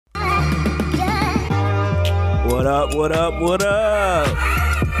What up, what up, what up?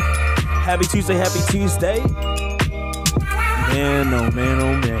 Happy Tuesday, happy Tuesday. Man, oh man,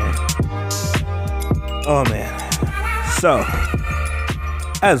 oh man. Oh man. So,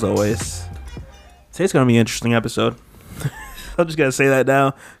 as always, today's gonna be an interesting episode. I'm just gonna say that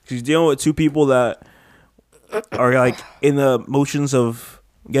now, because you're dealing with two people that are like in the motions of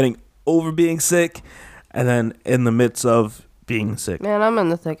getting over being sick, and then in the midst of being sick. Man, I'm in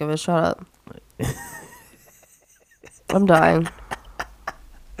the thick of it. Shut up. I'm dying.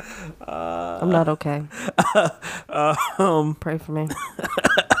 I'm not okay. Pray for me.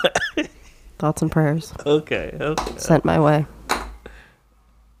 Thoughts and prayers. Okay. Sent my way.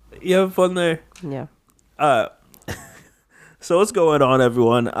 You having fun there? Yeah. So what's going on,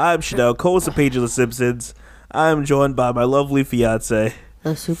 everyone? I'm Chanel, co-host of Page of the Simpsons. I'm joined by my lovely fiance.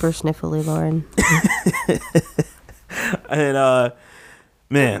 The super sniffly Lauren. And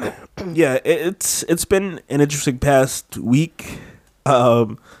man, yeah, it's been an interesting past week.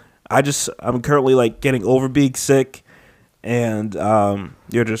 I'm currently like getting over being sick, and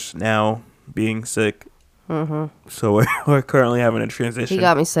you're just now being sick. Mm-hmm. So we're currently having a transition. He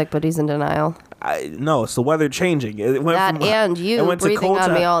got me sick, but he's in denial. No, it's the weather changing. It went that from, and you breathing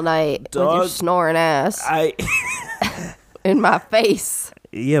on me all night with your snoring ass in my face.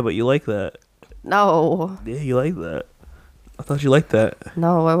 Yeah, but you like that. No. Yeah, you like that. I thought you liked that.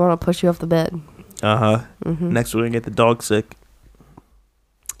 No, I want to push you off the bed. Uh-huh. Mm-hmm. Next we're going to get the dog sick.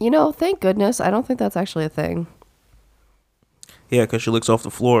 You know, thank goodness. I don't think that's actually a thing. Yeah, because she licks off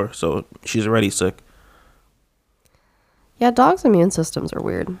the floor, so she's already sick. Yeah, dogs' immune systems are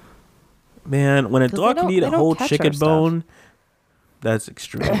weird. Man, when a dog can eat a whole chicken bone, that's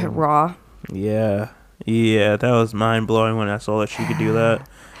extreme. Raw. Yeah, that was mind-blowing when I saw that she could do that.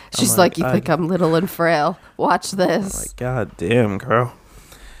 She's like, you think I'm little and frail? Watch this. I'm like, God damn, girl.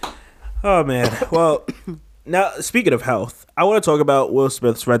 Oh, man. Well, now, speaking of health, I want to talk about Will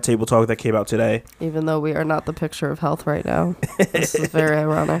Smith's Red Table Talk that came out today. Even though we are not the picture of health right now. This is very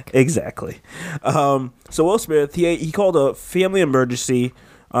ironic. Exactly. So Will Smith, he called a family emergency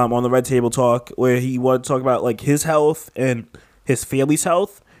on the Red Table Talk, where he wanted to talk about like his health and his family's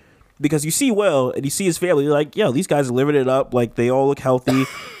health. Because you see Will and you see his family, you're like, yo, these guys are living it up. Like, they all look healthy.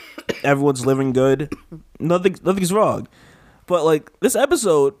 Everyone's living good. Nothing's wrong. But like this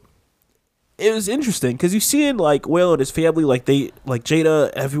episode, it was interesting because you see in like Will and his family, like they, like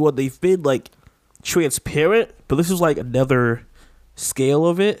Jada, everyone, they've been like transparent, but this was like another scale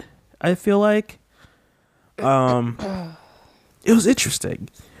of it. I feel like, it was interesting.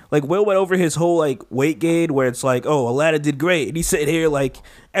 Like Will went over his whole like weight gain, where it's like, oh, Aladdin did great, and he's sitting here like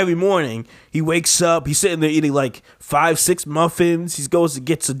every morning he wakes up, he's sitting there eating like 5-6 muffins. He goes and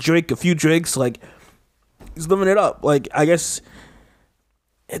gets a few drinks, like he's living it up. Like I guess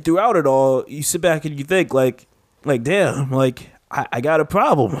throughout it all, you sit back and you think like damn, like I got a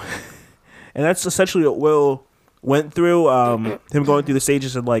problem, and that's essentially what Will went through. Him going through the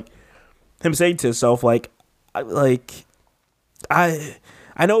stages and like him saying to himself like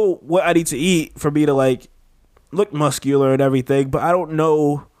I know what I need to eat for me to like look muscular and everything, but I don't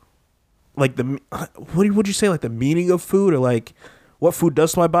know like what would you say, like the meaning of food, or like what food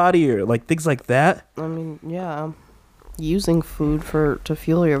does to my body, or like things like that. I mean, yeah, using food to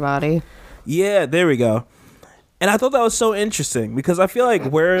fuel your body. Yeah, there we go. And I thought that was so interesting because I feel like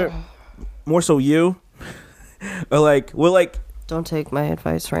we're more so you, or like we're like, don't take my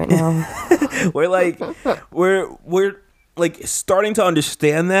advice right now. we're like starting to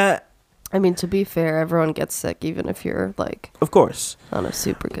understand that. I mean, to be fair, everyone gets sick, even if you're like, of course, on a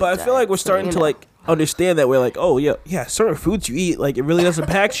super good But I feel like we're starting to like understand that we're like, oh yeah, certain foods you eat, like it really does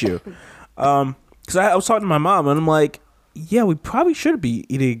impact you. Because I was talking to my mom and I'm like, yeah, we probably should be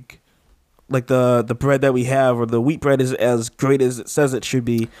eating like the bread that we have, or the wheat bread is as great as it says it should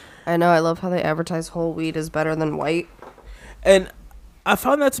be. I know. I love how they advertise whole wheat is better than white. And I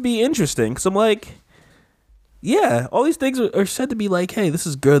found that to be interesting because I'm like, yeah, all these things are said to be like, hey, this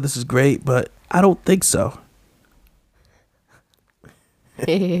is good, this is great, but I don't think so.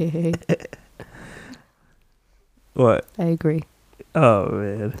 What? I agree. Oh,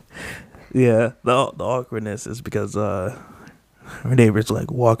 man. Yeah, the awkwardness is because our neighbor's like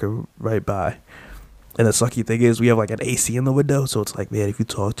walking right by. And the sucky thing is we have like an AC in the window, so it's like, man, if you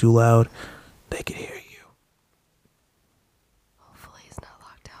talk too loud, they can hear you.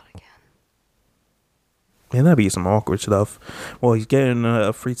 Man, that'd be some awkward stuff. Well, he's getting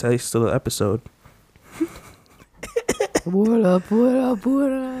a free taste of the episode. What up?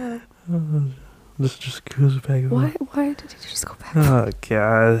 Just goes back. Why did he just go back? Oh,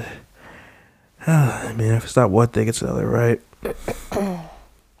 God. Oh, man, if it's not one thing, it's another, right?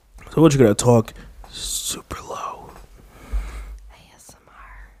 So what you gonna talk super low?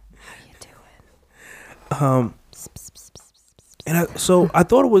 And so I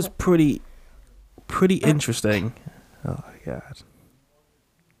thought it was pretty interesting. Oh my god.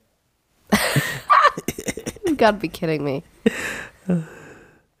 You gotta be kidding me.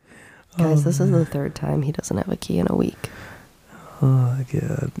 Guys, this is the third time he doesn't have a key in a week. Oh my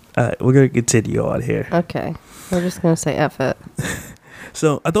god. Alright, we're gonna continue on here. Okay. We're just gonna say F it.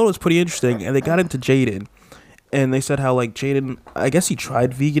 So I thought it was pretty interesting, and they got into Jaden, and they said how like Jaden, I guess he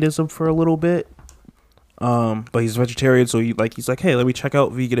tried veganism for a little bit, but he's vegetarian, so he's like, hey, let me check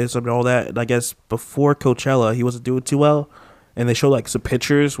out veganism and all that. And I guess before Coachella, he wasn't doing too well, and they showed like some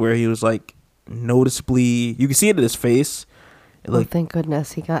pictures where he was like noticeably, you can see it in his face. Like, thank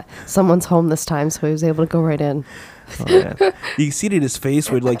goodness he got someone's home this time, so he was able to go right in. Oh, man. You can see it in his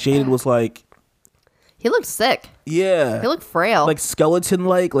face where like Jaden was like, he looked sick. Yeah, he looked frail, like skeleton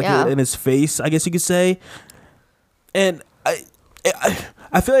like yeah. In his face, I guess you could say. And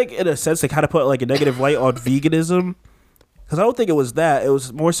I feel like in a sense they kind of put like a negative light on veganism, because I don't think it was that. It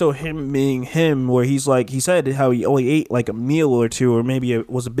was more so him being him, where he's like, he said how he only ate like a meal or two, or maybe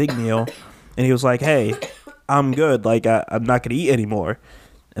it was a big meal, and he was like, hey, I'm good, like I'm not gonna eat anymore.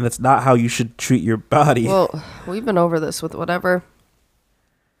 And that's not how you should treat your body. Well, we've been over this with whatever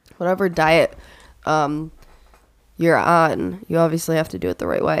diet you're on. You obviously have to do it the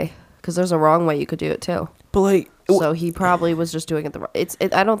right way, because there's a wrong way you could do it too. But like, so he probably was just doing it the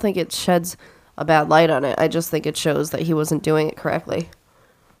right. I don't think it sheds a bad light on it. I just think it shows that he wasn't doing it correctly.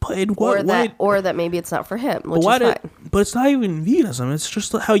 But in what way? Or that maybe it's not for him, which is fine. But it's not even veganism. It's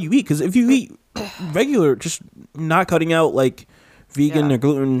just how you eat. Because if you eat regular, just not cutting out like vegan or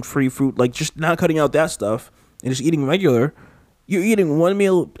gluten-free fruit, like just not cutting out that stuff and just eating regular, you're eating one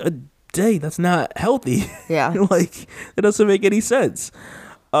meal a day. That's not healthy. Yeah. Like, it doesn't make any sense.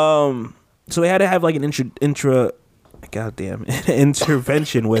 So we had to have like an intervention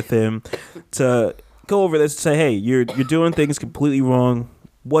with him to go over this and say, hey, you're doing things completely wrong.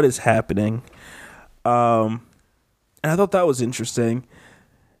 What is happening? And I thought that was interesting.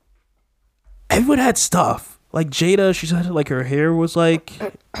 Everyone had stuff. Like Jada, she said like her hair was like,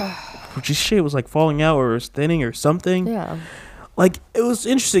 shit was like falling out or was thinning or something. Yeah. Like, it was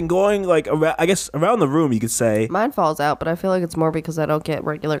interesting going like around, I guess around the room, you could say. Mine falls out, but I feel like it's more because I don't get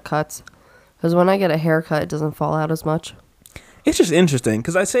regular cuts. Because when I get a haircut, it doesn't fall out as much. It's just interesting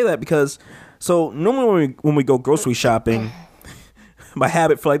because I say that because, so normally when we go grocery shopping, my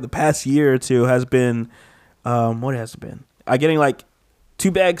habit for like the past year or two has been, what has it been? I getting like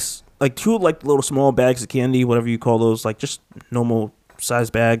two like little small bags of candy, whatever you call those, like just normal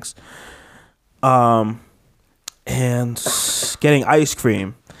size bags, and getting ice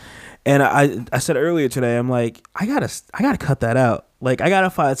cream. And I said earlier today, I'm like, I gotta cut that out. Like, I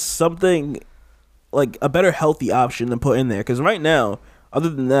gotta find something, like a better healthy option to put in there. Because right now, other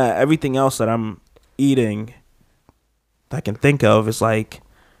than that, everything else that I'm eating that I can think of is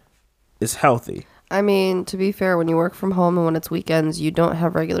healthy. I mean, to be fair, when you work from home and when it's weekends, you don't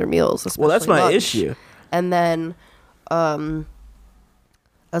have regular meals. Well, that's my lunch. issue. And then,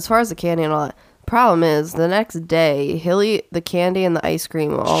 as far as the candy and all that, problem is the next day he'll eat the candy and the ice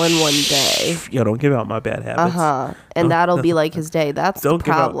cream all in one day. Yo, don't give out my bad habits. And that'll be like his day. That's the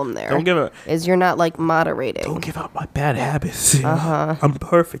problem there. Don't give out. Is you're not like moderating. Don't give out my bad habits. I'm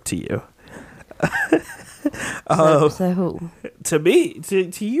perfect to you. To who? To me.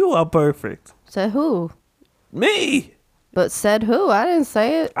 To you, I'm perfect. To who? Me. But said who? I didn't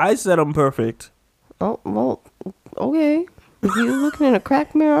say it. I said I'm perfect. Oh, well, okay. If you looking in a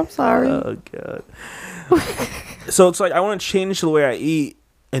crack mirror, I'm sorry. Oh, God. So it's like I want to change the way I eat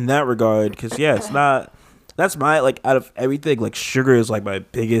in that regard. Because, yeah, it's not... That's my, like, out of everything, like, sugar is, like, my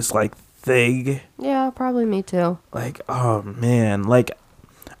biggest, like, thing. Yeah, probably me, too. Like, oh, man. Like,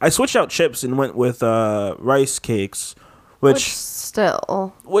 I switched out chips and went with rice cakes. Which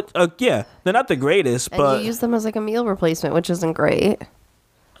still... yeah, they're not the greatest, and but... you use them as, like, a meal replacement, which isn't great.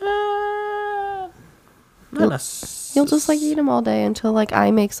 You'll just like eat them all day until like I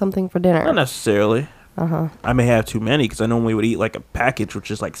make something for dinner. Not necessarily. I may have too many because I normally would eat like a package,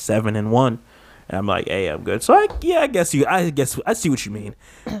 which is like 7 in 1, and I'm like, hey, I'm good. So I guess I see what you mean.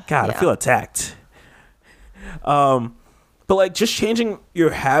 God, yeah. I feel attacked. But like just changing your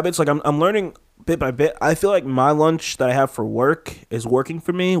habits, like I'm learning bit by bit. I feel like my lunch that I have for work is working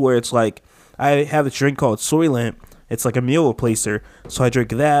for me, where it's like I have this drink called Soylent. It's like a meal replacer, so I drink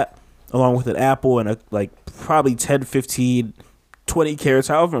that along with an apple and probably 10, 15, 20 carrots,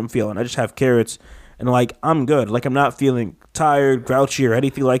 however I'm feeling. I just have carrots, and like I'm good. Like I'm not feeling tired, grouchy, or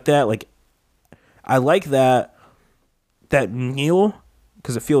anything like that. Like I like that meal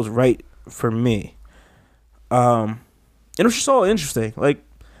because it feels right for me. It was just all interesting. Like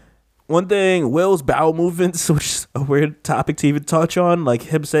one thing, Will's bowel movements, which is a weird topic to even touch on, like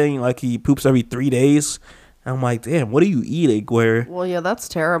him saying like he poops every 3 days. And I'm like, damn, what are you eating? Well, yeah, that's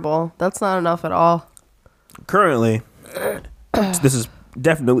terrible. That's not enough at all. Currently, this is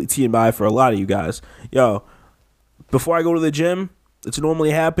definitely TMI for a lot of you guys. Yo, before I go to the gym, it's normally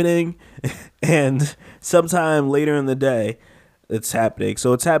happening, and sometime later in the day, it's happening.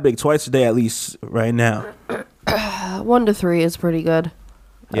 So it's happening twice a day at least right now. 1 to 3 is pretty good.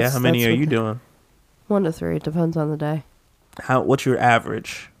 Yeah, how many are you doing? 1 to 3. It depends on the day. What's your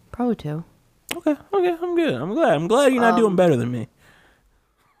average? Probably 2. Okay, I'm good. I'm glad you're not doing better than me.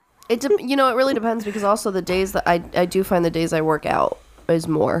 It really depends, because also the days that I do find the days I work out is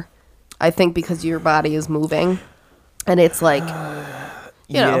more. I think because your body is moving, and it's like,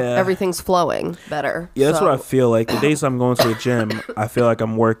 you know, everything's flowing better. Yeah, that's what I feel like. The days I'm going to the gym, I feel like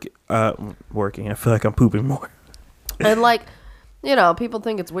I'm working. I feel like I'm pooping more. And like, you know, people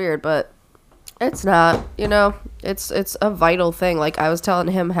think it's weird, but it's not. You know, it's a vital thing. Like I was telling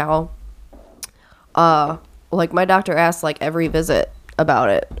him how, like my doctor asks like every visit about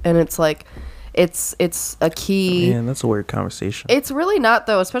it, and it's like, it's a key. Man, that's a weird conversation. It's really not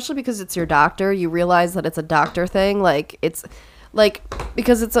though, especially because it's your doctor. You realize that it's a doctor thing. Like it's like,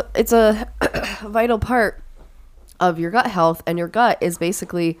 because it's a vital part of your gut health, and your gut is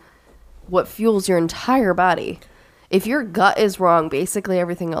basically what fuels your entire body. If your gut is wrong, basically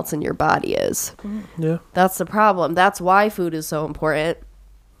everything else in your body is. Yeah. That's the problem. That's why food is so important.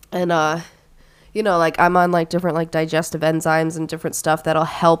 And you know, like I'm on like different like digestive enzymes and different stuff that'll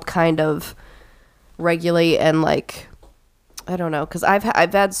help kind of regulate and like, I don't know, because I've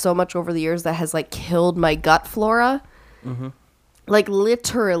had so much over the years that has like killed my gut flora. Mm-hmm. Like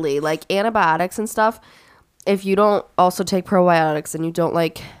literally, like antibiotics and stuff. If you don't also take probiotics and you don't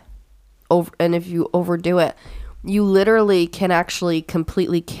like and if you overdo it, you literally can actually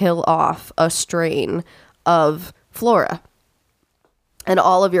completely kill off a strain of flora. And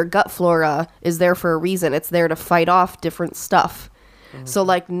all of your gut flora is there for a reason. It's there to fight off different stuff. Mm-hmm. So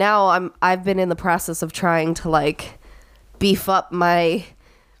like now I've been in the process of trying to like beef up my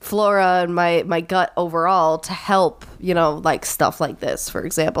flora and my gut overall to help, you know, like stuff like this, for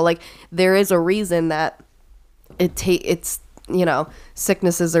example. Like there is a reason that it's you know,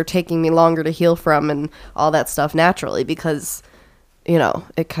 sicknesses are taking me longer to heal from and all that stuff naturally, because, you know,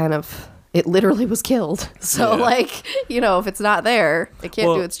 it literally was killed. So like, you know, if it's not there, it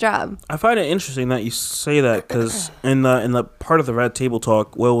can't do its job. I find it interesting that you say that, because in the part of the Red Table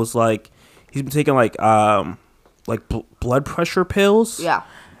Talk, Will was like, he's been taking like blood pressure pills. Yeah.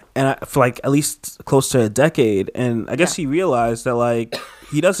 And for like at least close to a decade. And I guess he realized that like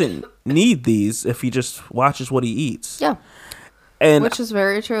he doesn't need these if he just watches what he eats. Yeah. And which is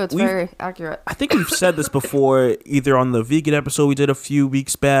very true. It's very accurate. I think we've said this before, either on the vegan episode we did a few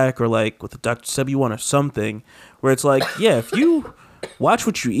weeks back, or like with the Dr. Sebi one or something, where it's like, yeah, if you watch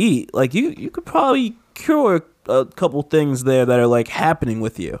what you eat, like you could probably cure a couple things there that are like happening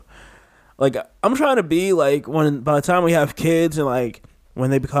with you. Like I'm trying to be like, by the time we have kids and like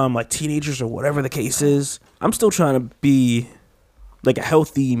when they become like teenagers or whatever the case is, I'm still trying to be like a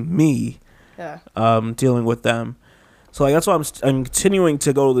healthy me, dealing with them. So like that's why I'm continuing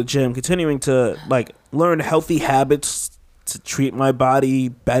to go to the gym, continuing to like learn healthy habits to treat my body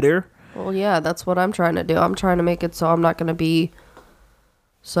better. Well, yeah, that's what I'm trying to do. I'm trying to make it so I'm not going to be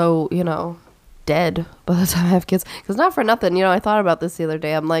so, you know, dead by the time I have kids. Because not for nothing, you know, I thought about this the other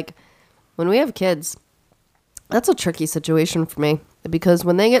day. I'm like, when we have kids, that's a tricky situation for me, because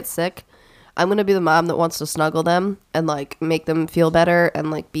when they get sick, I'm going to be the mom that wants to snuggle them and like make them feel better and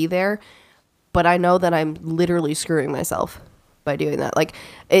like be there. But I know that I'm literally screwing myself by doing that. Like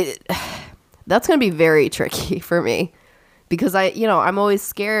that's going to be very tricky for me, because I'm always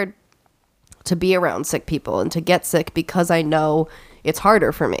scared to be around sick people and to get sick, because I know it's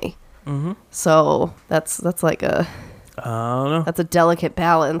harder for me. Mm-hmm. So that's like I don't know. That's a delicate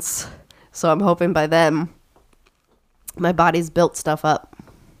balance. So I'm hoping by then my body's built stuff up.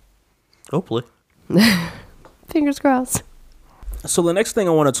 Hopefully. Fingers crossed. So the next thing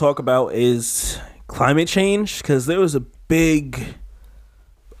I want to talk about is climate change, because there was a big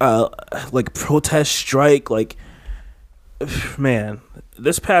like protest strike. Like, man,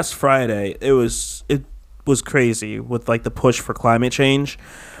 this past Friday it was crazy with like the push for climate change,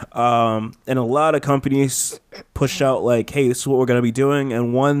 and a lot of companies pushed out like, hey, this is what we're going to be doing.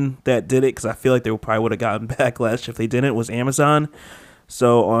 And one that did it, because I feel like they probably would have gotten backlash if they didn't, was Amazon.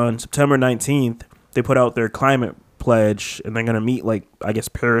 So on September 19th they put out their climate pledge, and they're going to meet, like, I guess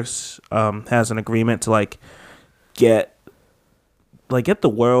Paris has an agreement to like get the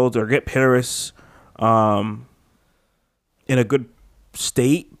world, or get Paris in a good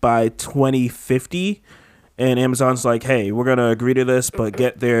state by 2050. And Amazon's like, hey, we're going to agree to this, but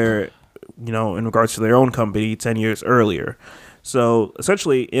get there, in regards to their own company 10 years earlier. So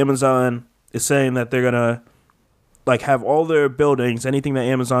essentially, Amazon is saying that they're going to like have all their buildings, anything that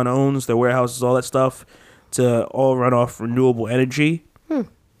Amazon owns, their warehouses, all that stuff, to all run off renewable energy,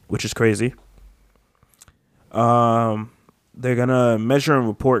 which is crazy. They're going to measure and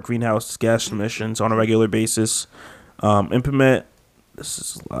report greenhouse gas emissions on a regular basis. Implement, this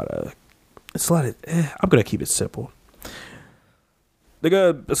is a lot of, I'm going to keep it simple. They're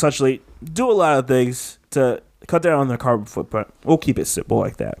going to essentially do a lot of things to cut down on their carbon footprint. We'll keep it simple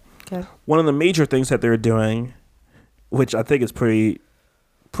like that. Okay. One of the major things that they're doing, which I think is pretty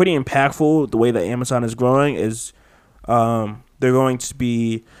impactful, the way that Amazon is growing, is they're going to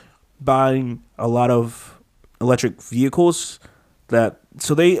be buying a lot of electric vehicles.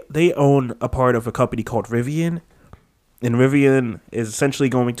 So they own a part of a company called Rivian, and Rivian is essentially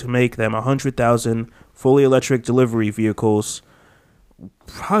going to make them 100,000 fully electric delivery vehicles,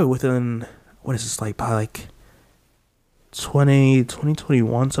 probably within, what is this, like by like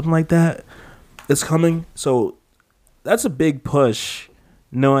 2021, something like that. It's coming. So that's a big push,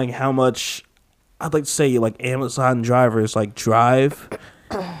 knowing how much, I'd like to say, like Amazon drivers like drive.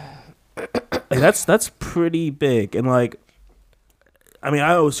 Like that's pretty big. And like, I mean,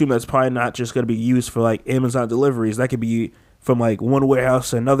 I assume that's probably not just going to be used for like Amazon deliveries. That could be from like one warehouse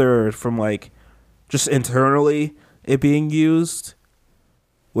to another, or from like just internally it being used,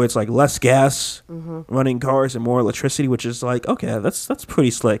 where it's like less gas running cars and more electricity, which is like, okay, that's pretty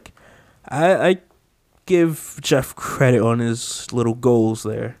slick. I give Jeff credit on his little goals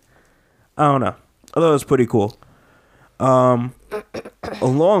there. I don't know. I thought it was pretty cool. Along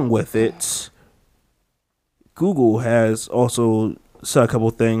with it, Google has also said a couple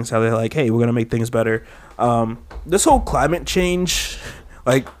things, how they're like, hey, we're going to make things better. This whole climate change,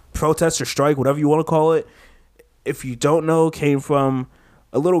 like protest or strike, whatever you want to call it, if you don't know, came from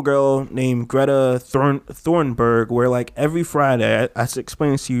a little girl named Greta Thunberg, where like every Friday, I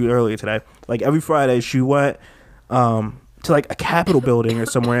explained this to you earlier today, like every Friday she went to like a Capitol building or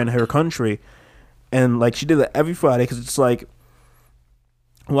somewhere in her country, and like she did that every Friday, because it's like,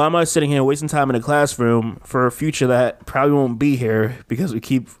 why am I sitting here wasting time in a classroom for a future that probably won't be here because we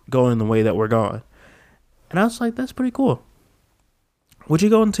keep going the way that we're going? And I was like, that's pretty cool. Would you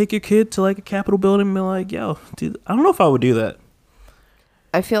go and take your kid to like a Capitol building and be like, yo, dude, I don't know if I would do that.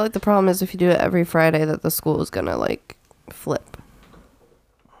 I feel like the problem is if you do it every Friday that the school is going to like flip.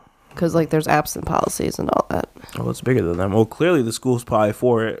 Because like there's absent policies and all that. Oh, it's bigger than that. Well, clearly the school's probably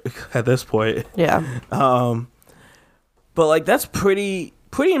for it at this point. Yeah. But like that's pretty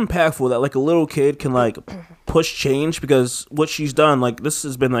impactful that like a little kid can like push change, because what she's done, like this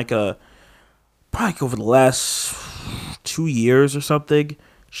has been like probably over the last 2 years or something,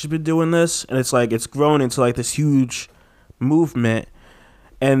 she's been doing this, and it's like it's grown into like this huge movement.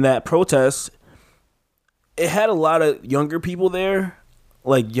 And that protest, it had a lot of younger people there,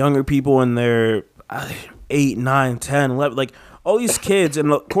 like younger people in their 8, 9, 10, 11, like all these kids,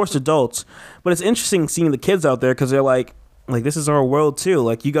 and of course adults. But it's interesting seeing the kids out there, because they're like this is our world too.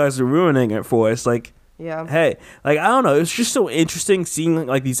 Like you guys are ruining it for us. Like, yeah. Hey, like I don't know. It's just so interesting seeing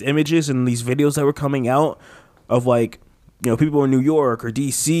like these images and these videos that were coming out of like, people in New York or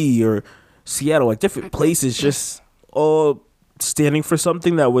DC or Seattle, like different places, just all standing for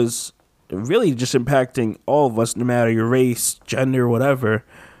something that was really just impacting all of us, no matter your race, gender, whatever.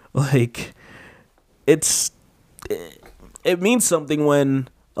 Like, it means something when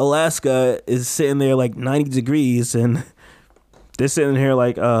Alaska is sitting there like 90 degrees and they're sitting here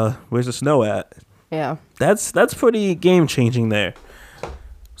like, where's the snow at? Yeah. That's pretty game changing there.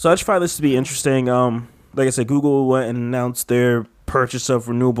 So I just find this to be interesting. Like I said, Google went and announced their purchase of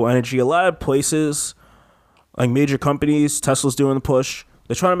renewable energy. A lot of places, like major companies, Tesla's doing the push.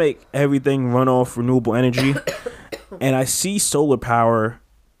 They're trying to make everything run off renewable energy. And I see solar power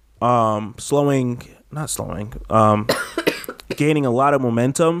gaining a lot of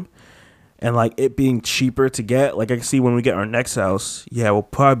momentum, and like it being cheaper to get. Like I can see when we get our next house, we'll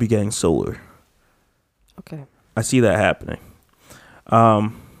probably be getting solar. Okay. I see that happening.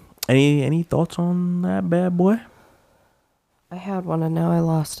 Any thoughts on that bad boy? I had one and now I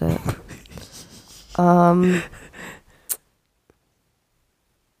lost it.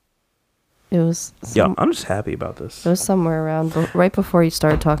 It was... I'm just happy about this. It was somewhere around right before you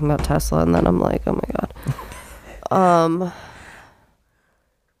started talking about Tesla, and then I'm like, oh my god.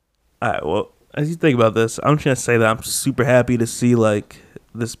 All right, well, as you think about this, I'm just going to say that I'm super happy to see like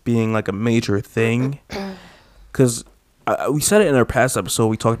this being like a major thing, because we said it in our past episode.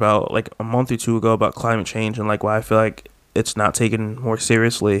 We talked about like a month or two ago about climate change and like why I feel like it's not taken more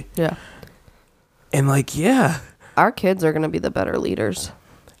seriously. Yeah. And like, yeah, Our kids are going to be the better leaders.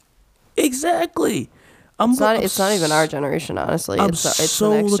 exactly. It's not even our generation, honestly. I'm It's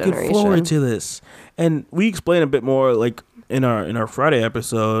so the next looking generation. forward to this, and we explain a bit more like in our Friday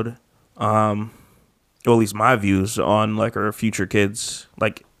episode, or at least my views on like our future kids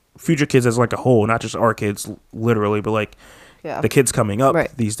as like a whole, not just our kids literally, but like Yeah. the kids coming up Right.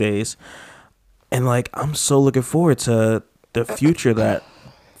 these days. And like, I'm so looking forward to the future that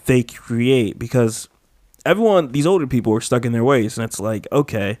they create, because these older people are stuck in their ways, and it's like,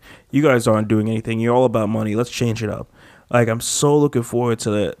 okay, you guys aren't doing anything. You're all about money. Let's change it up. Like, I'm so looking forward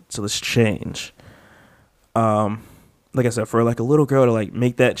to this change. Like I said, for like a little girl to like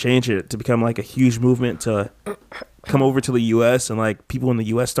make that change, to become like a huge movement to come over to the U.S. and like people in the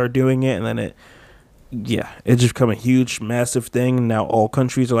U.S. start doing it, and then it just become a huge, massive thing. Now all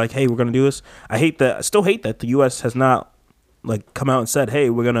countries are like, hey, we're gonna do this. I still hate that the U.S. has not like come out and said, hey,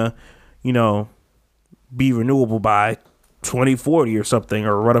 we're gonna, be renewable by 2040 or something,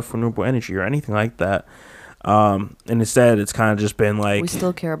 or run off renewable energy or anything like that. And instead, it's kind of just been like, We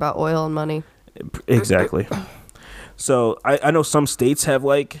still care about oil and money. exactly. So I know some states have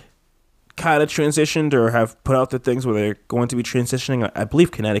like kind of transitioned or have put out the things where they're going to be transitioning. I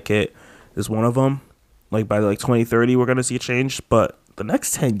believe Connecticut is one of them. Like by like 2030, we're going to see a change. But the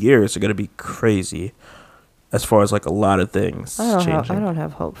next 10 years are going to be crazy as far as like a lot of things changing. I don't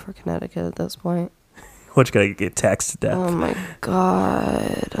have hope for Connecticut at this point. Which going to get taxed to death. Oh my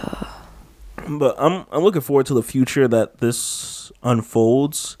God. But I'm looking forward to the future that this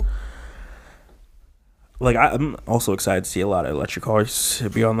unfolds. Like, I'm also excited to see a lot of electric cars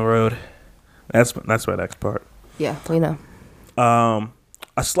be on the road. That's my next part. Yeah, we know.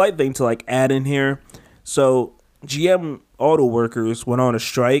 A slight thing to like add in here. So GM auto workers went on a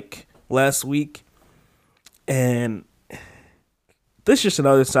strike last week, and this is just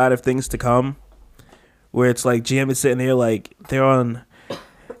another side of things to come, where it's like GM is sitting there like they're on.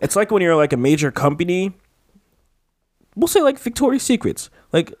 It's like when you're like a major company. We'll say like Victoria's Secrets.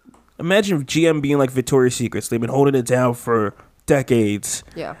 Like, imagine GM being like Victoria's Secrets. They've been holding it down for decades.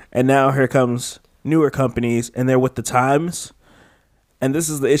 Yeah. And now here comes newer companies, and they're with the times. And this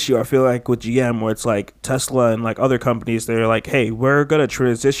is the issue, I feel like, with GM, where it's like Tesla and like other companies, they're like, hey, we're going to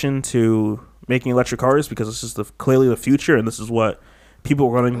transition to making electric cars because this is clearly the future, and this is what people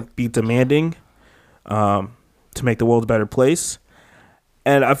are going to be demanding to make the world a better place.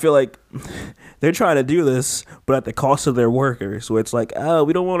 And I feel like they're trying to do this, but at the cost of their workers, where it's like, oh,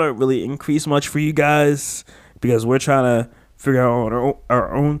 we don't want to really increase much for you guys because we're trying to figure out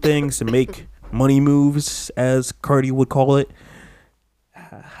our own things and make money moves, as Cardi would call it.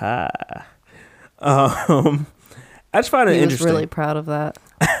 I just find it He was interesting. really proud of that.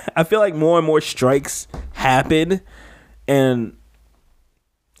 I feel like more and more strikes happen, and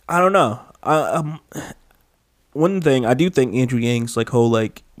I don't know. One thing I do think Andrew Yang's like whole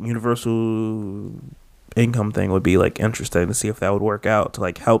like universal income thing would be like interesting to see if that would work out to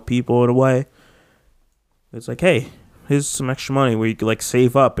like help people in a way. It's like, hey, here's some extra money where you could like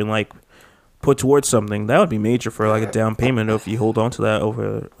save up and like put towards something. That would be major for like a down payment if you hold on to that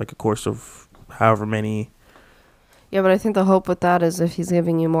over like a course of however many. Yeah, but I think the hope with that is if he's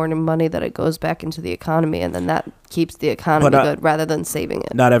giving you more money, that it goes back into the economy, and then that keeps the economy good rather than saving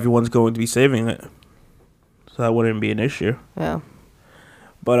it. Not everyone's going to be saving it, so that wouldn't be an issue. Yeah.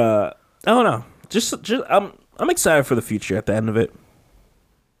 But I don't know. Just I'm excited for the future at the end of it.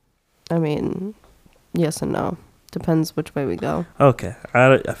 I mean, yes and no. Depends which way we go. Okay,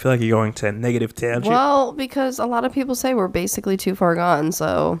 I feel like you're going to a negative tangent. Well, because a lot of people say we're basically too far gone,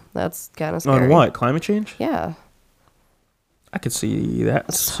 so that's kind of scary. On what? Climate change? Yeah. I could see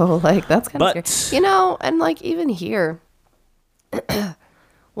that. So, like, that's kind of But- scary. You know, and, like, even here,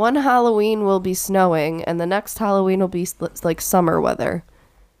 one Halloween will be snowing, and the next Halloween will be, like, summer weather.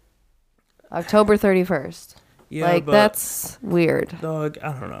 October 31st. Yeah, like, but, that's weird. dog,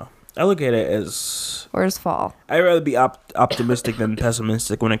 I don't know. I look at it as Where's fall? I'd rather be optimistic than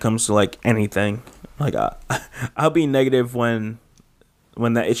pessimistic when it comes to like anything. Like I'll be negative when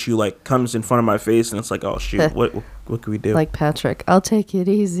that issue like comes in front of my face and it's like, oh shoot, what can we do? Like Patrick, I'll take it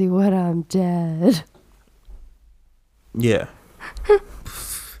easy when I'm dead. Yeah.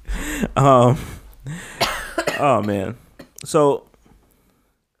 Oh man. So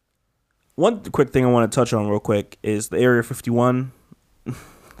one quick thing I want to touch on real quick is the Area 51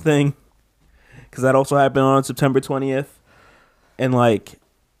 thing, because that also happened on September 20th, and like,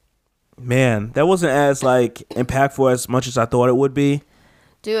 man, that wasn't as like impactful as much as I thought it would be.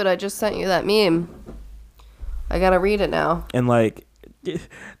 Dude, I just sent you that meme. I gotta read it now. And like, The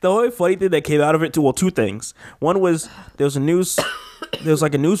only funny thing that came out of it, two things. One was there was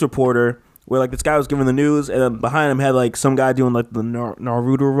like a news reporter where like this guy was giving the news, and then behind him had like some guy doing like the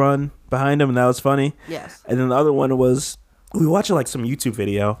Naruto run behind him, and that was funny. Yes. And then the other one was we were watching like some YouTube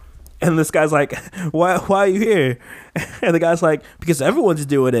video, and this guy's like, why are you here? And the guy's like, because everyone's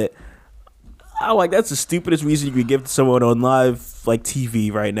doing it. I'm like, that's the stupidest reason you could give to someone on live like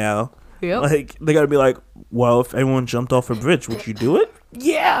TV right now. Yep. Like, they gotta be like, well, if everyone jumped off a bridge, would you do it?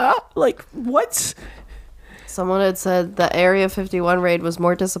 Yeah. Like, what? Someone had said the Area 51 raid was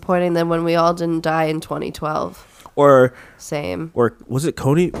more disappointing than when we all didn't die in 2012. Or Same. Was it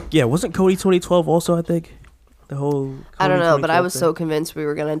Cody? Yeah, wasn't Cody 2012 also, I think? The whole Cody I don't know, but I was thing? so convinced we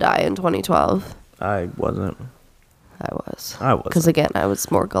were going to die in 2012. I wasn't. I was. Because Because, again, I was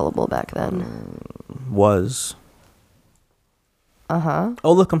more gullible back then. Was. Uh-huh.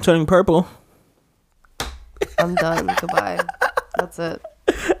 Oh, look, I'm turning purple. I'm done. Goodbye. That's it.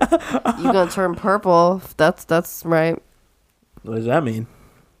 You gonna turn purple. That's right. What does that mean?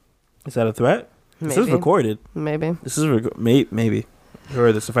 Is that a threat? This is Maybe. recorded. Maybe. This is maybe. You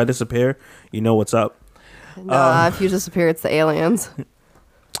heard this. If I disappear, you know what's up. Nah, if you disappear, it's the aliens.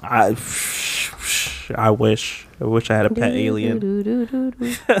 I wish I had a pet alien.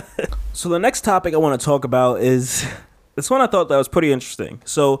 So the next topic I want to talk about is this one I thought that was pretty interesting.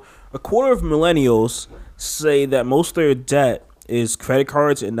 So a quarter of millennials say that most of their debt is credit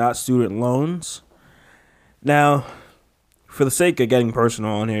cards and not student loans. Now, for the sake of getting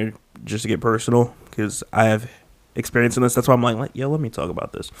personal on here, just to get personal, because I have experience in this, that's why I'm like, yo, let me talk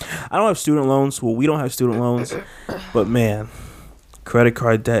about this. I don't have student loans. Well, we don't have student loans, but man, credit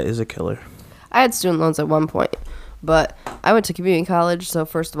card debt is a killer. I had student loans at one point, but I went to community college, so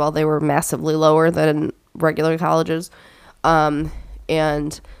first of all, they were massively lower than regular colleges.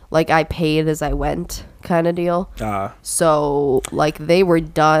 And like I paid as I went kind of deal. So like they were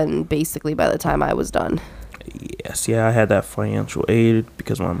done basically by the time I was done. Yes, yeah, I had that financial aid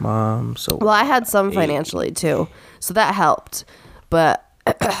because of my mom. So Well, I had some financial aid too, so that helped. But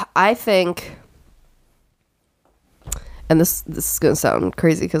I think, and this is gonna sound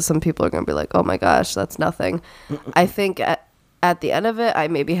crazy because some people are gonna be like, "Oh my gosh, that's nothing." I think at the end of it, I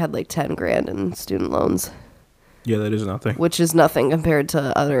maybe had like 10 grand in student loans. Yeah, that is nothing. Which is nothing compared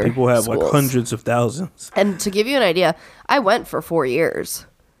to other people have schools. like hundreds of thousands. And to give you an idea, I went for 4 years.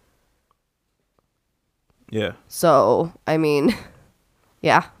 Yeah. So, I mean,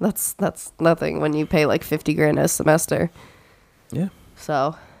 yeah, that's nothing when you pay like 50 grand a semester. Yeah.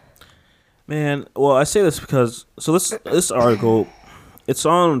 So, man, well, I say this because this article, it's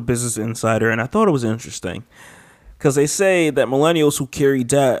on Business Insider, and I thought it was interesting because they say that millennials who carry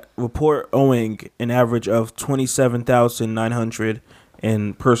debt report owing an average of $27,900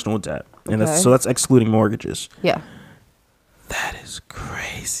 in personal debt, and Okay. that's excluding mortgages. yeah. That is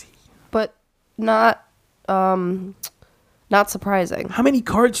crazy. But not surprising. How many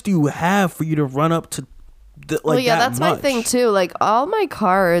cards do you have for you to run up to? Well, yeah, that that's much? my thing too. Like all my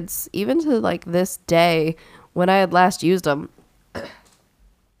cards, even to like this day, when I had last used them,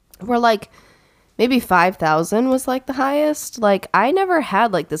 were like maybe 5,000 was like the highest. Like I never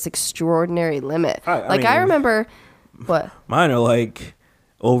had like this extraordinary limit. I mean, remember what mine are like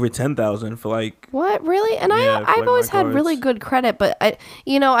over 10,000 for like. What really? And Yeah, for, I've like, always my had really cards. good credit, but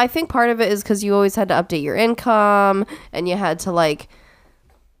I think part of it is because you always had to update your income and you had to like.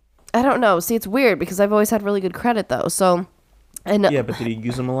 I don't know. See, it's weird because I've always had really good credit though. So, and Yeah, but did you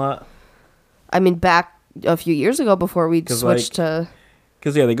use them a lot? I mean, back a few years ago before we 'Cause, switched like, to.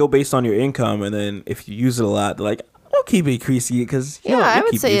 Because, yeah, they go based on your income, and then if you use it a lot, they're like, I'll keep it increasing because, Yeah, I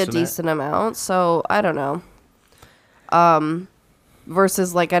would say a decent amount. So I don't know.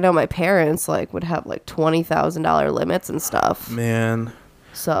 Versus like I know my parents like would have like $20,000 limits and stuff. Man,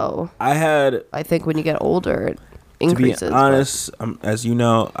 So I think when you get older, it to increases. be honest, as you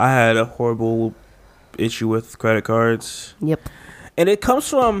know, I had a horrible issue with credit cards. Yep. And it comes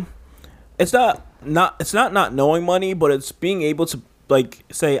from, it's not knowing money, but it's being able to, like,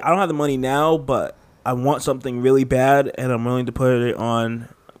 say, I don't have the money now, but I want something really bad, and I'm willing to put it on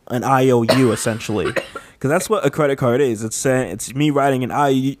an IOU, essentially. Because that's what a credit card is. It's me writing an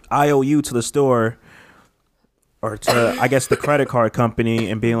IOU to the store, or to, I guess, the credit card company,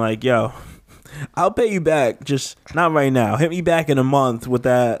 and being like, yo, I'll pay you back, just not right now. Hit me back in a month with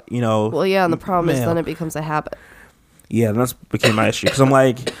that, Well, yeah, and the problem is mail. then it becomes a habit. Yeah, that's became my issue. Because I'm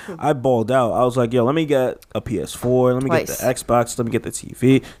like, I balled out. I was like, yo, let me get a PS4. Let me get the Xbox. Let me get the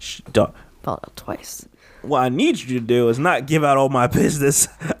TV. Balled out twice. What I need you to do is not give out all my business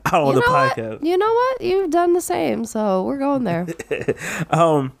out on the podcast. You know what? You've done the same, so we're going there.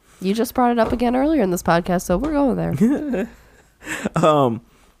 You just brought it up again earlier in this podcast, so we're going there.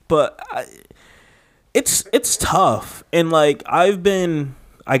 But it's tough, and like I've been,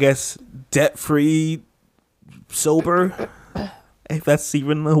 I guess, debt free, sober, if that's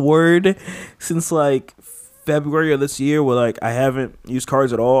even a word, since like February of this year, where like I haven't used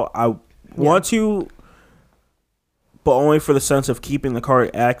cards at all. I want to, but only for the sense of keeping the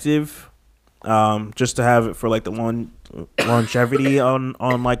card active, just to have it for like the longevity on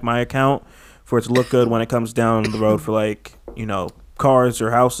like my account, for it to look good when it comes down the road for like, you know, cars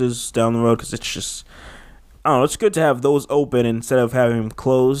or houses down the road, because it's just, I don't know, it's good to have those open instead of having them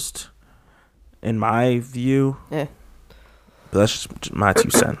closed, in my view. Yeah. But that's just my 2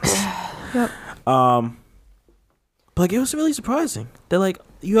 cents. Yep. But like, it was really surprising that like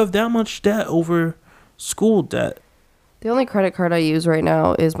you have that much debt over school debt. The only credit card I use right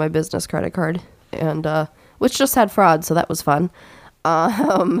now is my business credit card, and which just had fraud, so that was fun.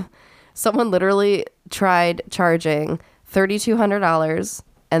 Someone literally tried charging $3,200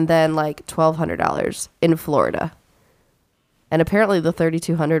 and then like $1,200 in Florida, and apparently the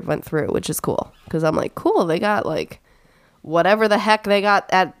 $3,200 went through, which is cool, because I'm like, cool, they got like whatever the heck they got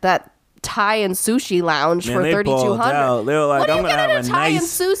at that Thai and sushi lounge for $3,200. They were like, what do I'm you gonna get have at a a Thai and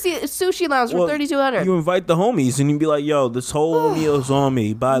nice sushi lounge for $3,200? You invite the homies and you'd be like, yo, this whole meal's on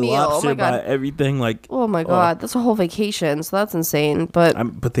me. Buy lobster, buy everything. Like, oh my god, that's a whole vacation, so that's insane. But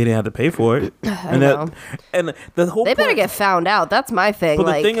but they didn't have to pay for it. I know. And the whole they better get found out. That's my thing. But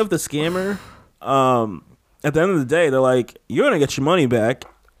like, the thing of the scammer, at the end of the day, they're like, you're gonna get your money back.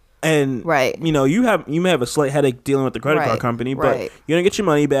 And right, you know, you may have a slight headache dealing with the credit card company, but you're gonna get your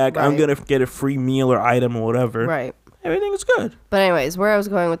money back. I'm gonna get a free meal or item or whatever. Right, everything is good. But anyways, where I was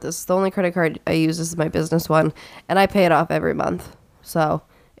going with this, the only credit card I use is my business one, and I pay it off every month, so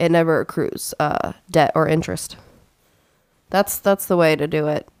it never accrues debt or interest. That's the way to do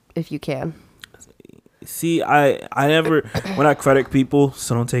it if you can. See, I never, when I credit people,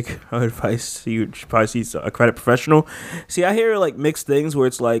 so don't take our advice. You should probably see a credit professional. See, I hear like mixed things where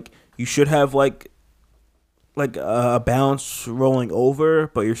it's like you should have like a balance rolling over,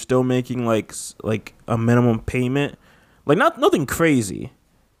 but you're still making like a minimum payment, like nothing crazy.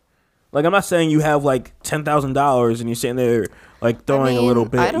 Like, I'm not saying you have like $10,000 and you're sitting there like throwing a little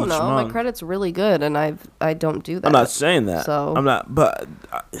bit. I don't each know. month. My credit's really good, and I don't do that. I'm not saying that. So I'm not, but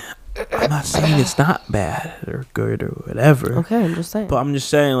I'm not saying it's not bad or good or whatever. Okay, I'm just saying. But I'm just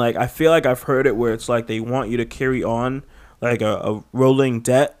saying, like, I feel like I've heard it where it's like they want you to carry on like a rolling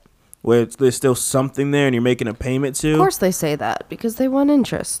debt where there's still something there and you're making a payment to. Of course they say that because they want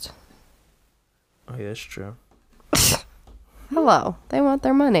interest. Oh yeah, that's true. Hello, they want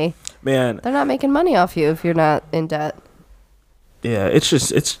their money. Man, they're not making money off you if you're not in debt. Yeah, it's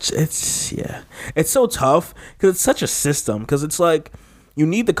just it's so tough because it's such a system. Because it's like you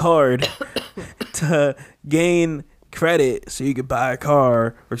need the card to gain credit so you can buy a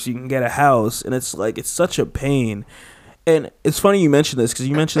car or so you can get a house, and it's like it's such a pain. And it's funny you mentioned this because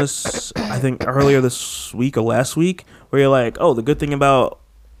you mentioned this I think earlier this week or last week where you're like, oh, the good thing about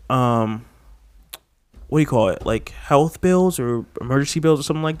what do you call it, like health bills or emergency bills or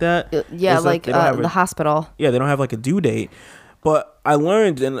something like that? Yeah, like the hospital. Yeah, they don't have like a due date. But I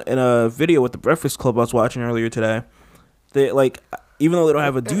learned in a video with the Breakfast Club I was watching earlier today, that like even though they don't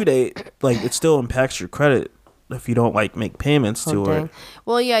have a due date, like it still impacts your credit if you don't like make payments to it.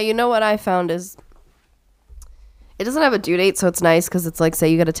 Well, yeah, you know what I found is it doesn't have a due date, so it's nice because it's like, say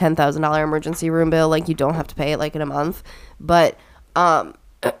you get a $10,000 emergency room bill, like you don't have to pay it like in a month. But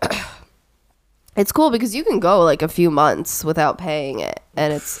it's cool because you can go like a few months without paying it,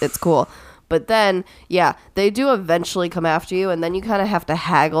 and it's cool. But then, yeah, they do eventually come after you, and then you kind of have to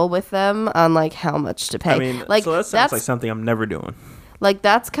haggle with them on like how much to pay. I mean, like so that sounds like something I'm never doing. Like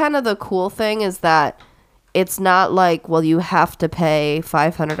that's kind of the cool thing is that it's not like, well, you have to pay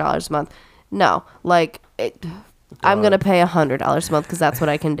 $500 a month. No, like I'm gonna pay $100 a month because that's what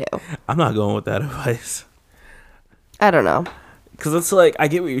I can do. I'm not going with that advice. I don't know. Because it's like I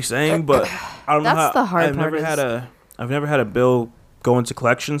get what you're saying, but I don't know how. That's the hard I've part. I've never had a bill go into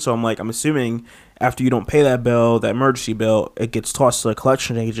collection, so I'm assuming after you don't pay that bill, that emergency bill, it gets tossed to a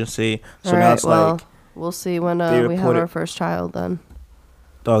collection agency. So now it's like we'll see when we have our first child then.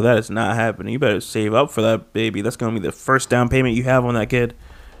 Oh, that is not happening. You better save up for that baby. That's gonna be the first down payment you have on that kid.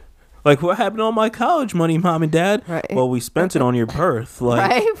 Like, what happened to all my college money, Mom and Dad? Right. Well, we spent it on your birth.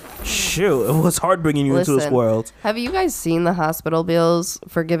 Like, right? Shoot, it was hard bringing you into this world. Have you guys seen the hospital bills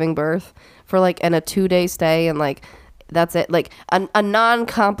for giving birth for like in a 2-day stay and like that's it, like a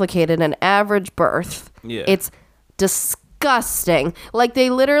non-complicated, an average birth? Yeah, it's disgusting. Like they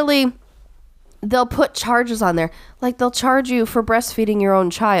literally they'll put charges on there. Like, they'll charge you for breastfeeding your own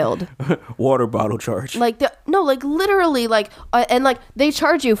child. Water bottle charge. Like, no, like, literally, like, and, like, they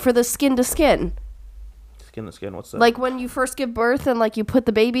charge you for the skin to skin. Skin to skin, what's that? Like, when you first give birth and, like, you put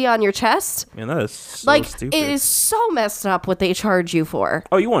the baby on your chest. Man, that is so like, stupid. it is so messed up what they charge you for.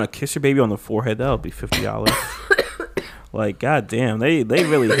 Oh, you want to kiss your baby on the forehead? That'll be $50. Like, goddamn, they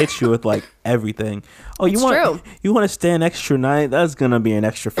really hit you with like everything. Oh, you want to stay an extra night? That's gonna be an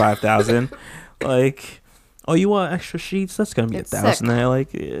extra $5,000. Like, oh, you want extra sheets? That's gonna be $1,000. There,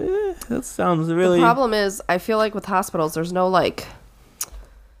 like, that sounds really. The problem is, I feel like with hospitals, there's no like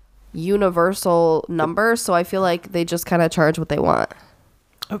universal number, so I feel like they just kind of charge what they want.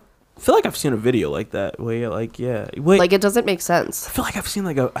 I feel like I've seen a video like that where you're like, wait, like it doesn't make sense. I feel like I've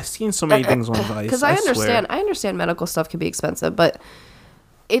seen so many things on Vice. Because I understand medical stuff can be expensive, but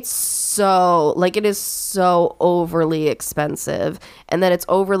it's so like it is so overly expensive, and then it's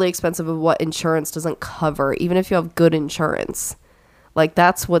overly expensive of what insurance doesn't cover, even if you have good insurance. Like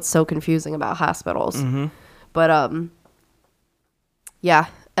that's what's so confusing about hospitals. Mm-hmm. But yeah.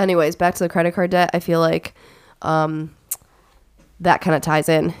 Anyways, back to the credit card debt. I feel like that kind of ties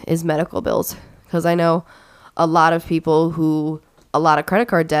in is medical bills, because I know a lot of people who a lot of credit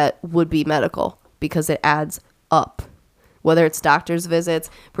card debt would be medical because it adds up, whether it's doctor's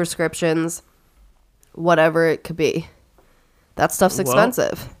visits, prescriptions, whatever it could be. That stuff's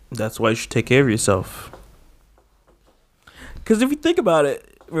expensive. That's why you should take care of yourself. Because if you think about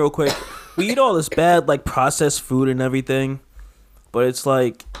it real quick, we eat all this bad like processed food and everything, but it's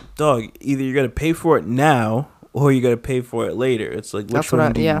like, dog, either you're going to pay for it now or you gotta pay for it later. It's like, which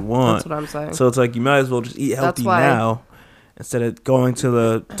one do you want? That's what I'm saying. So it's like, you might as well just eat healthy now instead of going to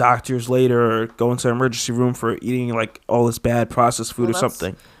the doctors later or going to the emergency room for eating like all this bad processed food or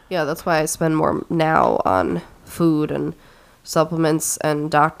something. Yeah, that's why I spend more now on food and supplements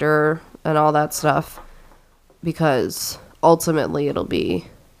and doctor and all that stuff, because ultimately it'll be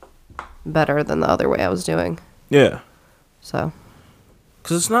better than the other way I was doing. Yeah. So.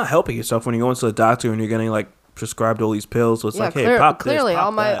 Because it's not helping yourself when you go into the doctor and you're getting like prescribed all these pills, so it's like, hey, pop clearly, this,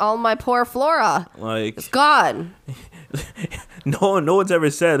 pop all my poor flora, like, it's gone. no one's ever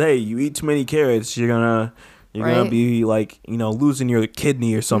said, hey, you eat too many carrots, you're gonna be like, losing your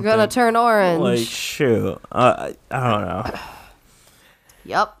kidney or something. You're gonna turn orange. Like, shoot, I don't know.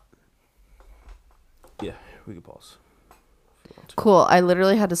 Yep. Yeah, we can pause. Cool. I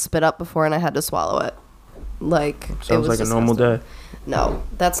literally had to spit up before and I had to swallow it. Like, sounds like a normal day. No,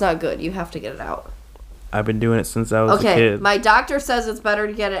 that's not good. You have to get it out. I've been doing it since I was a kid. My doctor says it's better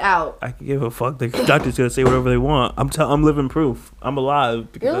to get it out. I can give a fuck. The doctor's gonna say whatever they want. I'm living proof. I'm alive.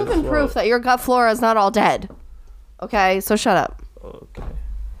 You're living proof that your gut flora is not all dead. Okay, so shut up. Okay.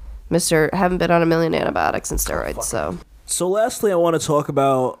 Mister, haven't been on a million antibiotics and steroids, so. So lastly, I want to talk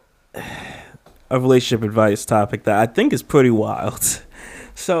about a relationship advice topic that I think is pretty wild.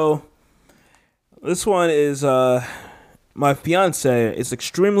 So this one is my fiance is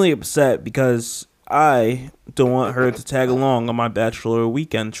extremely upset because I don't want her to tag along on my bachelor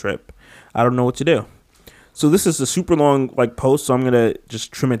weekend trip. I don't know what to do. So this is a super long post, so I'm gonna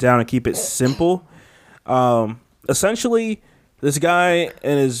just trim it down and keep it simple. Essentially, this guy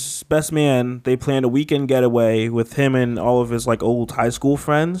and his best man, they planned a weekend getaway with him and all of his old high school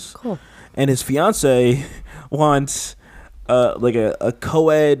friends. Cool. And his fiance wants a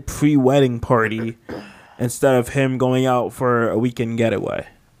co-ed pre-wedding party instead of him going out for a weekend getaway.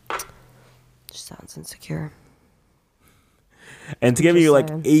 Sounds insecure. And to give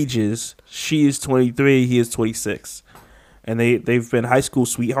you ages, she is 23, he is 26, and they've been high school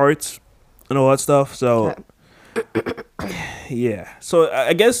sweethearts and all that stuff. So yeah. So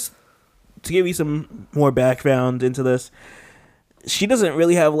I guess to give you some more background into this, she doesn't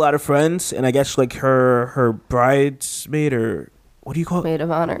really have a lot of friends, and I guess her bridesmaid, or what do you call it? Maid of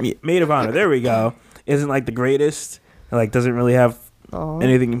honor. Maid of honor. There we go. Isn't the greatest. Doesn't really have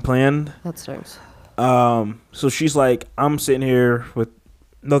anything planned. That stinks. So she's like, I'm sitting here with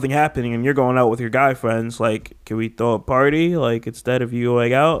nothing happening, and you're going out with your guy friends. Can we throw a party? Instead of you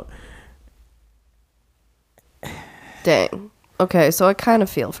going out? Dang. Okay, so I kind of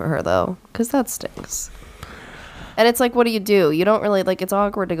feel for her though, because that stinks. And it's what do? You don't really it's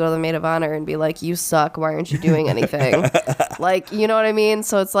awkward to go to the maid of honor and be like, you suck. Why aren't you doing anything? You know what I mean?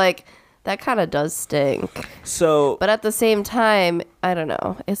 So it's that kind of does stink. So, but at the same time, I don't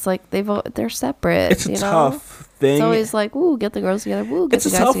know. It's they're separate. It's a tough thing. It's always ooh, get the girls together. Ooh, get the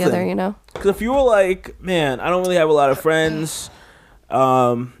guys together. Thing. Because if you were man, I don't really have a lot of friends,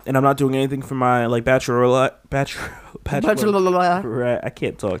 and I'm not doing anything for my bachelor. Right, I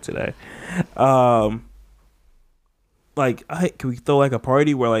can't talk today. Can we throw a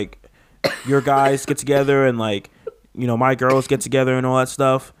party where your guys get together and like, my girls get together and all that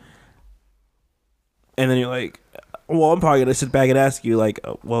stuff. And then you're like, well, I'm probably going to sit back and ask you like,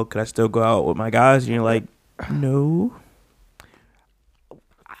 well, could I still go out with my guys? And you're like, no.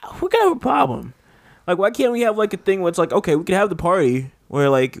 We're going to have a problem. Like, why can't we have like a thing where it's like, okay, we can have the party where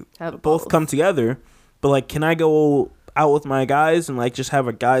like both come together, but like, can I go out with my guys and like just have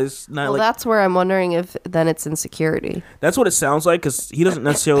a guys night? Well, like, that's where I'm wondering if then it's insecurity. That's what it sounds like, because he doesn't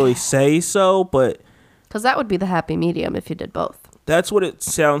necessarily say so, but because that would be the happy medium if you did both. That's what it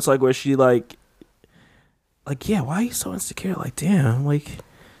sounds like, where she like yeah, why are you so insecure? Like, damn, like.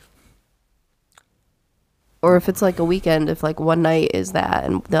 Or if it's like a weekend, if like one night is that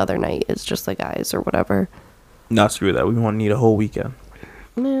and the other night is just the guys or whatever. Not screw that. We want to need a whole weekend.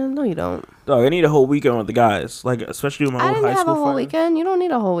 Man, no, you don't. Dog, I need a whole weekend with the guys. Like, especially with my old high school friends. I didn't have a whole weekend. You don't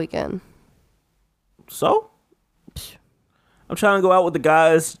need a whole weekend. So? I'm trying to go out with the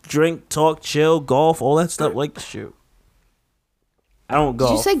guys, drink, talk, chill, golf, all that stuff. Like, shoot. I don't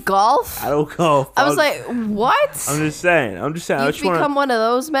golf. Did you say golf? I don't golf. I was like, what? I'm just saying. You've become one of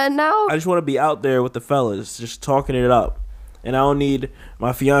those men now? I just want to be out there with the fellas, just talking it up. And I don't need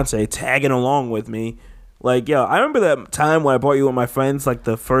my fiance tagging along with me. Like, yo, I remember that time when I brought you with my friends, like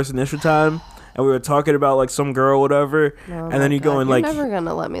the first initial time, and we were talking about like some girl or whatever, and then you go and like, you're never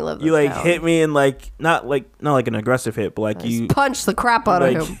gonna let me live this you like down. hit me and like not like an aggressive hit, but like you punch the crap out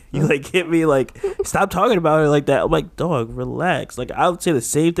like, of him. You like hit me like, stop talking about her like that. I'm like, dog, relax. Like, I would say the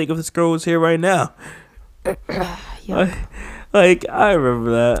same thing if this girl was here right now. Like, I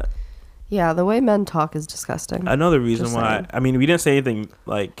remember that. Yeah, the way men talk is disgusting. Another reason why, I mean, we didn't say anything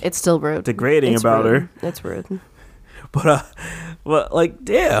like it's still rude, degrading about rude. her. It's rude. But like,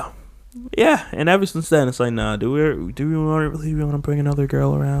 yeah. And ever since then, it's like, nah. Do we really want to bring another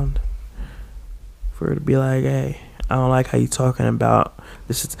girl around for her to be like, hey, I don't like how you talking about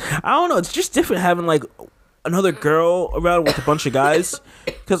this. I don't know. It's just different having like another girl around with a bunch of guys,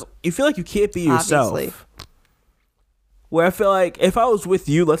 because you feel like you can't be yourself. Obviously. Where I feel like if I was with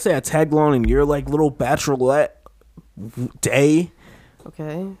you, let's say I tagged along in your like little bachelorette day.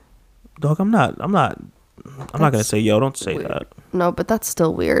 Okay. Dog, I'm not gonna say, yo, don't say weird. that. No, but that's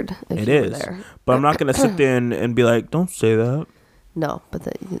still weird. It is. There. But I'm not gonna sit there and be like, don't say that. No, but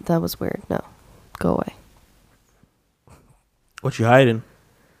that was weird. No. Go away. What you hiding?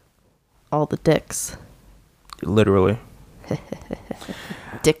 All the dicks. Literally.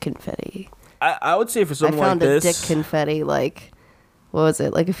 Dick confetti. I would say for something like this, I found a dick confetti, like, what was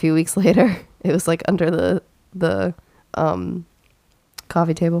it, like a few weeks later? It was like under the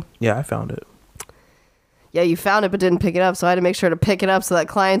coffee table. Yeah, I found it. Yeah, you found it but didn't pick it up, so I had to make sure to pick it up so that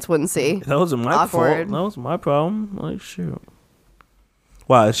clients wouldn't see. That wasn't my fault. That was my problem. Like, shoot.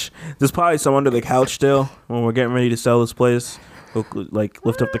 Watch. There's probably some under the couch still when we're getting ready to sell this place. We'll, like,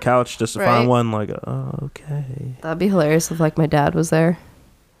 lift up the couch just to find one. Like, oh, okay. That'd be hilarious if, like, my dad was there.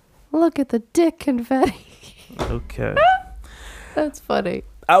 Look at the dick confetti. Okay. That's funny.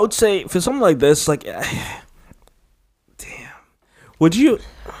 I would say for something like this, like, damn. Would you?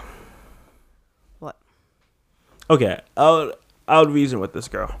 What? Okay, I would reason with this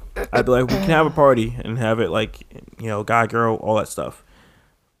girl. I'd be like, we can have a party and have it like, guy, girl, all that stuff.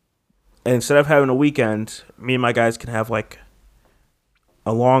 And instead of having a weekend, me and my guys can have like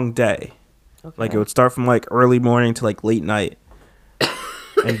a long day. Okay. Like, it would start from like early morning to like late night.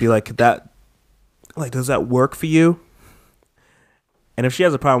 And be like, that, like, does that work for you? And if she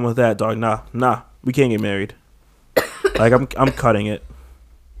has a problem with that, dog, nah, we can't get married. Like, I'm cutting it.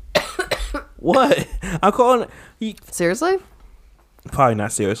 What? I'm calling it. Seriously? Probably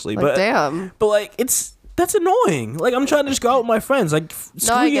not seriously, like, but damn. But like, that's annoying. Like, I'm trying to just go out with my friends. Like,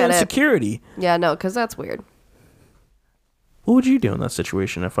 screw your insecurity. Yeah, no, because that's weird. What would you do in that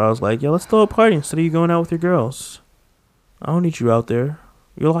situation if I was like, yo, let's throw a party instead of you going out with your girls? I don't need you out there.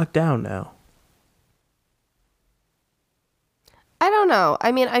 You're locked down now. I don't know.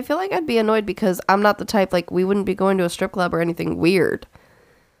 I mean, I feel like I'd be annoyed because I'm not the type, like, we wouldn't be going to a strip club or anything weird.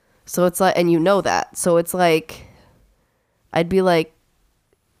 So it's like, and you know that. So it's like, I'd be like,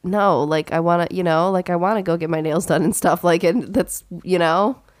 no, like, I want to, like, I want to go get my nails done and stuff. Like, and that's, But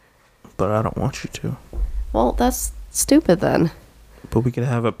I don't want you to. Well, that's stupid then. But we could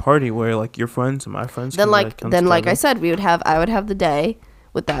have a party where, like, your friends and my friends. Then, like I said, I would have the day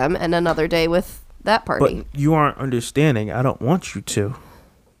with them and another day with that party. But you aren't understanding. I don't want you to.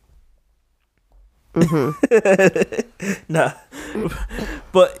 Mm-hmm. Nah.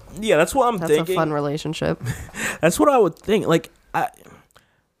 But yeah, that's what I'm thinking. That's a fun relationship. That's what I would think. Like, I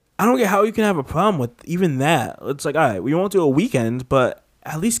don't get how you can have a problem with even that. It's like, all right, we won't do a weekend, but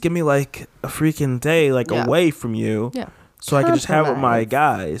at least give me like a freaking day, like, away from you. Yeah. so I can just have it with my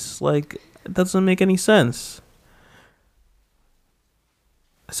Compromise. guys. Like, it doesn't make any sense.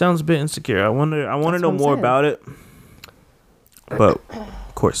 It sounds a bit insecure. I want to That's know what I'm more saying. about it. But,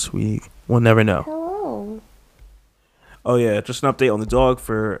 of course, we will never know. Hello. Oh, yeah, just an update on the dog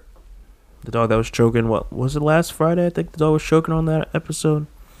for the dog that was choking. What was it, last Friday? I think the dog was choking on that episode.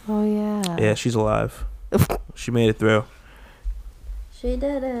 Oh, yeah. Yeah, she's alive. She made it through. She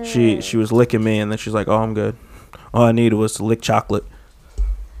did it. She was licking me, and then she's like, "Oh, I'm good. All I needed was to lick chocolate.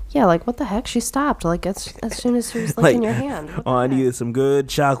 Yeah, like, what the heck? She stopped, like, as soon as she was Like, licking your hand. What All the I heck? needed some good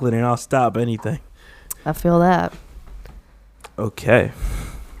chocolate, and I'll stop anything." I feel that. Okay.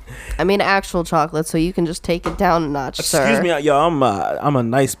 I mean, actual chocolate, so you can just take it down a notch, sir. Excuse me, yo. I'm a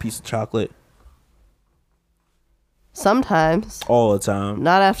nice piece of chocolate Sometimes. all the time.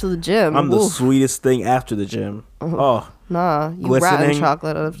 Not after the gym. I'm the Oof. sweetest thing after the gym. Oh, Nah, you glistening rotten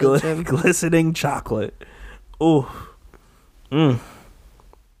chocolate after the gym. glistening chocolate. Ooh. Mm.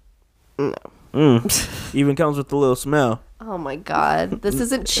 No. Mm. Even comes with a little smell. Oh my god. This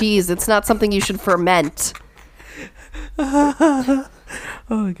isn't cheese. It's not something you should ferment. Oh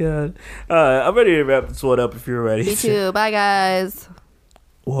my god. I'm ready to wrap this one up if you're ready. Me too. Bye, guys.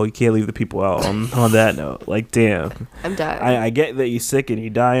 Well, you can't leave the people out on that note. Like, damn. I'm done. I get that you're sick and you're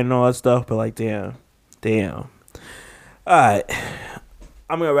dying and all that stuff, but like, damn. All right,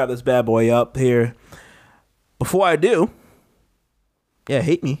 I'm gonna wrap this bad boy up here. Before I do, yeah,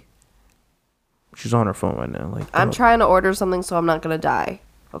 hate me. She's on her phone right now. Like, I'm oh. trying to order something so I'm not gonna die.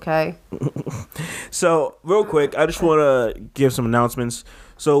 Okay. So, real quick, I just want to give some announcements.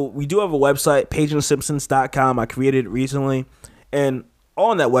 So, we do have a website, pageandthesimpsons.com. I created it recently, and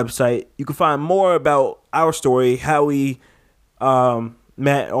on that website, you can find more about our story, how we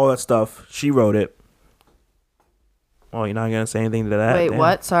met, all that stuff. She wrote it. Oh, you're not gonna say anything to that? Wait, Damn.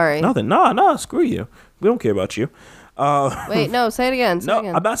 what? Sorry. Nothing. No, screw you. We don't care about you. Wait, no, say it again. Say No, it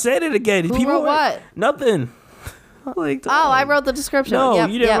again. I'm not saying it again. Who wrote what? Nothing. Like, Oh, I wrote the description. No, Yep,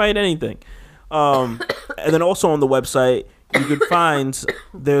 you didn't yep. write anything. And then also on the website, you could find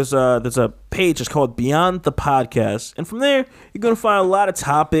there's a page. It's called Beyond the Podcast, and from there you're gonna find a lot of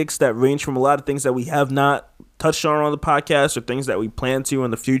topics that range from a lot of things that we have not touched on the podcast or things that we plan to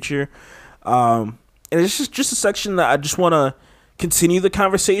in the future. And it's just a section that I just want to continue the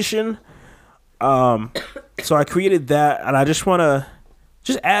conversation. So I created that, and I just want to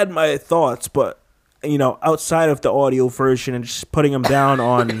just add my thoughts, but outside of the audio version and just putting them down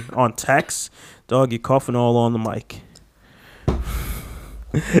on text. Dog, you're coughing all on the mic.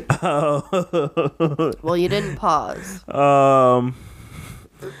 Well, you didn't pause.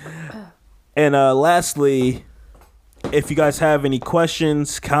 And lastly, if you guys have any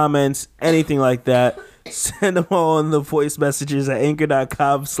questions, comments, anything like that, send them on the voice messages at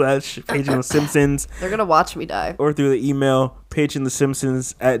anchor.com/PageandTheSimpsons They're gonna watch me die. or through the email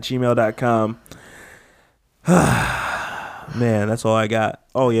pageandthesimpsons@gmail.com. Man, that's all I got.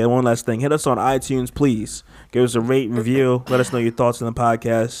 Oh, yeah, one last thing. Hit us on iTunes, please. Give us a rate and review. Let us know your thoughts on the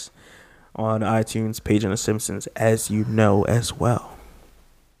podcast on iTunes, Page and the Simpsons, as you know as well.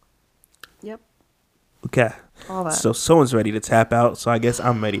 Yep. Okay. All that. So someone's ready to tap out, so I guess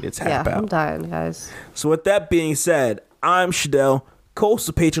I'm ready to tap I'm out. dying, guys. So with that being said, I'm Shadell, co-host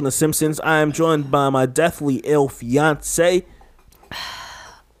of Page and the Simpsons. I am joined by my deathly ill fiance,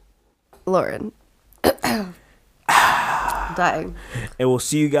 Lauren. Dying. and we'll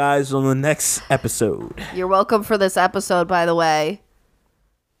see you guys on the next episode. You're welcome for this episode, by the way.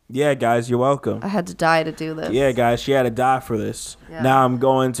 Yeah, guys, you're welcome. I had to die to do this. Yeah, guys, she had to die for this. Yeah. Now I'm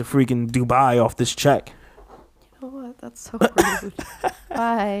going to freaking Dubai off this check. You know what? That's so rude.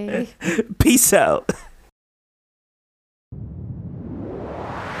 Bye. Peace out.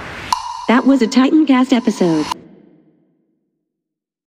 That was a Titancast episode.